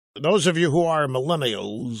Those of you who are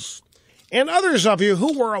millennials, and others of you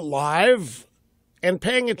who were alive and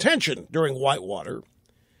paying attention during Whitewater,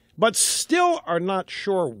 but still are not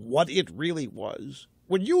sure what it really was,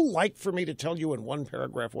 would you like for me to tell you in one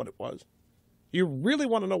paragraph what it was? You really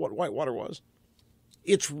want to know what Whitewater was?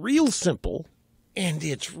 It's real simple, and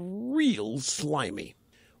it's real slimy.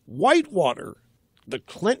 Whitewater, the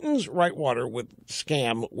Clintons' Whitewater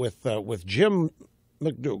scam with Jim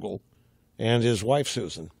McDougal and his wife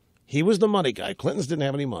Susan. He was the money guy. Clintons didn't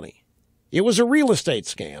have any money. It was a real estate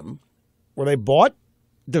scam where they bought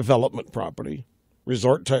development property,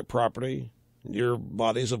 resort-type property, near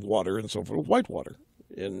bodies of water and so forth, Whitewater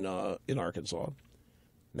in Arkansas.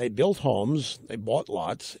 They built homes, they bought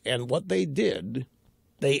lots, and what they did,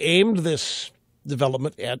 they aimed this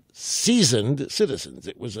development at seasoned citizens.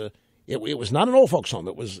 It was not an old folks' home.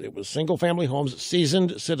 It was single-family homes.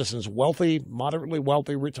 Seasoned citizens, wealthy, moderately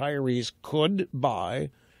wealthy retirees could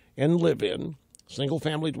buy and live in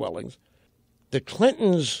single-family dwellings. The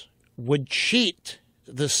Clintons would cheat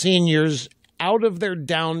the seniors out of their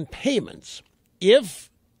down payments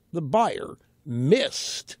if the buyer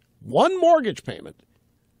missed one mortgage payment.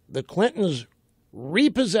 The Clintons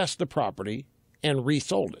repossessed the property and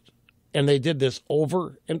resold it. And they did this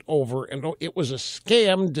over and over and over. It was a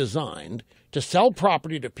scam designed to sell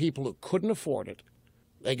property to people who couldn't afford it.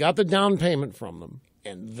 They got the down payment from them.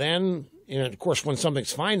 And then, of course, when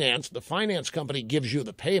something's financed, the finance company gives you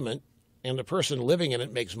the payment, and the person living in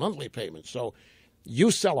it makes monthly payments. So you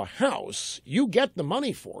sell a house, you get the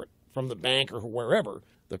money for it from the bank or wherever.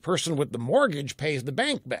 The person with the mortgage pays the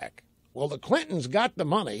bank back. Well, the Clintons got the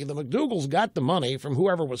money, the McDougals got the money from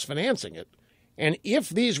whoever was financing it. And if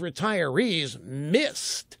these retirees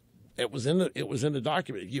missed, it was in the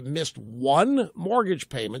document, if you missed one mortgage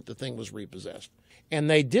payment, the thing was repossessed. And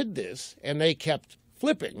they did this, and they kept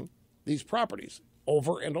flipping these properties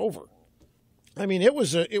over and over. I mean, it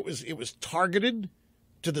was targeted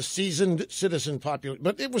to the seasoned citizen population,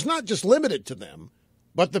 but it was not just limited to them.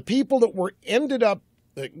 But the people that ended up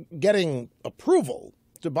getting approval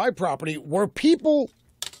to buy property were people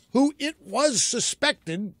who it was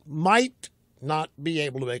suspected might not be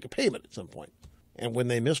able to make a payment at some point. And when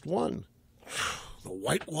they missed one, the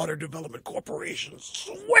Whitewater Development Corporation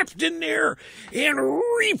swept in there and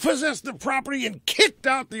repossessed the property and kicked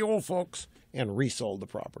out the old folks and resold the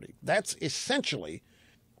property. That's essentially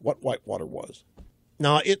what Whitewater was.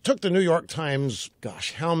 Now, it took the New York Times,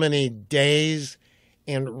 how many days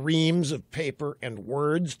and reams of paper and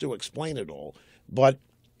words to explain it all. But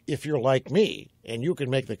if you're like me and you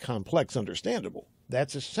can make the complex understandable,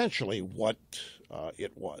 that's essentially what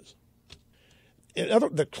it was.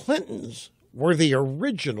 The Clintons were the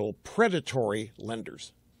original predatory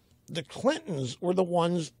lenders. The Clintons were the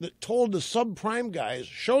ones that showed the subprime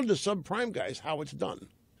guys how it's done.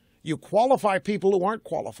 You qualify people who aren't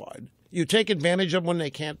qualified. You take advantage of when they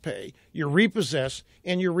can't pay. You repossess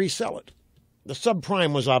and you resell it. The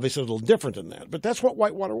subprime was obviously a little different than that, but that's what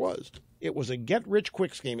Whitewater was. It was a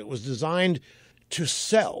get-rich-quick scheme. It was designed to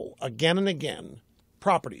sell again and again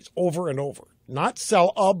properties over and over. Not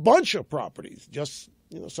sell a bunch of properties, just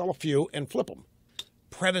sell a few and flip them.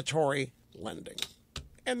 Predatory lending.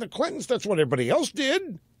 And the Clintons, that's what everybody else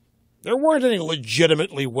did. There weren't any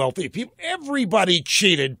legitimately wealthy people. Everybody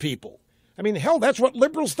cheated people. I mean, hell, that's what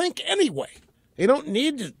liberals think anyway. They don't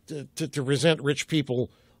need to resent rich people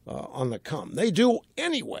on the come. They do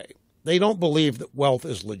anyway. They don't believe that wealth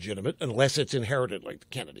is legitimate unless it's inherited like the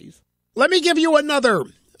Kennedys. Let me give you another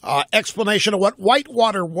explanation of what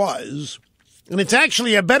Whitewater was, and it's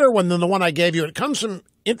actually a better one than the one I gave you. It comes from,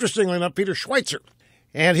 interestingly enough, Peter Schweitzer.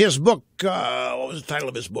 And his book, what was the title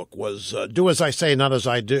of his book, was Do As I Say, Not As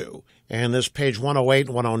I Do. And this page 108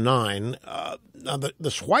 and 109. Now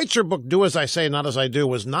the Schweitzer book, Do As I Say, Not As I Do,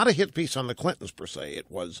 was not a hit piece on the Clintons per se.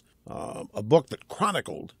 It was a book that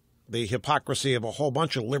chronicled the hypocrisy of a whole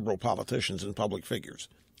bunch of liberal politicians and public figures.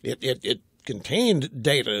 It contained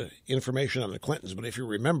data, information on the Clintons, but if you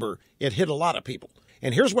remember, it hit a lot of people.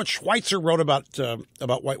 And here's what Schweitzer wrote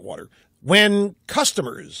about Whitewater. When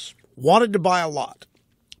customers wanted to buy a lot,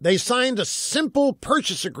 they signed a simple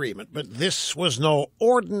purchase agreement, but this was no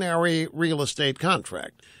ordinary real estate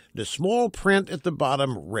contract. The small print at the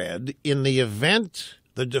bottom read, in the event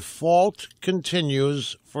the default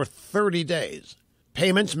continues for 30 days,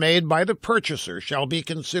 payments made by the purchaser shall be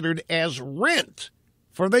considered as rent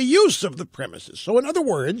for the use of the premises. So in other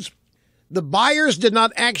words, the buyers did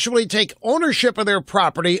not actually take ownership of their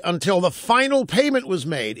property until the final payment was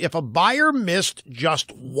made. If a buyer missed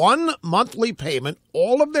just one monthly payment,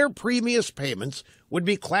 all of their previous payments would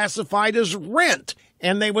be classified as rent,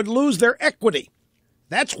 and they would lose their equity.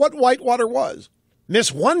 That's what Whitewater was. Miss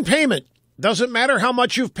one payment. Doesn't matter how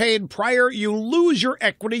much you've paid prior, you lose your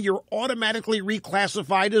equity. You're automatically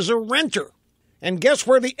reclassified as a renter. And guess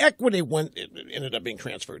where the equity ended up being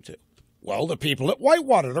transferred to? Well, the people at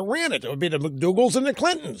Whitewater that ran it. It would be the McDougals and the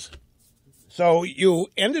Clintons. So you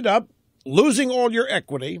ended up losing all your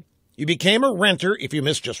equity. You became a renter if you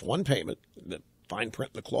missed just one payment. The fine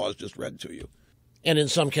print in the clause just read to you. And in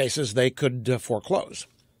some cases, they could foreclose.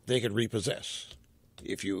 They could repossess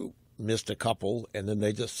if you missed a couple, and then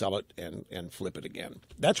they just sell it and flip it again.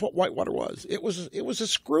 That's what Whitewater was. It was a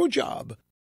screw job.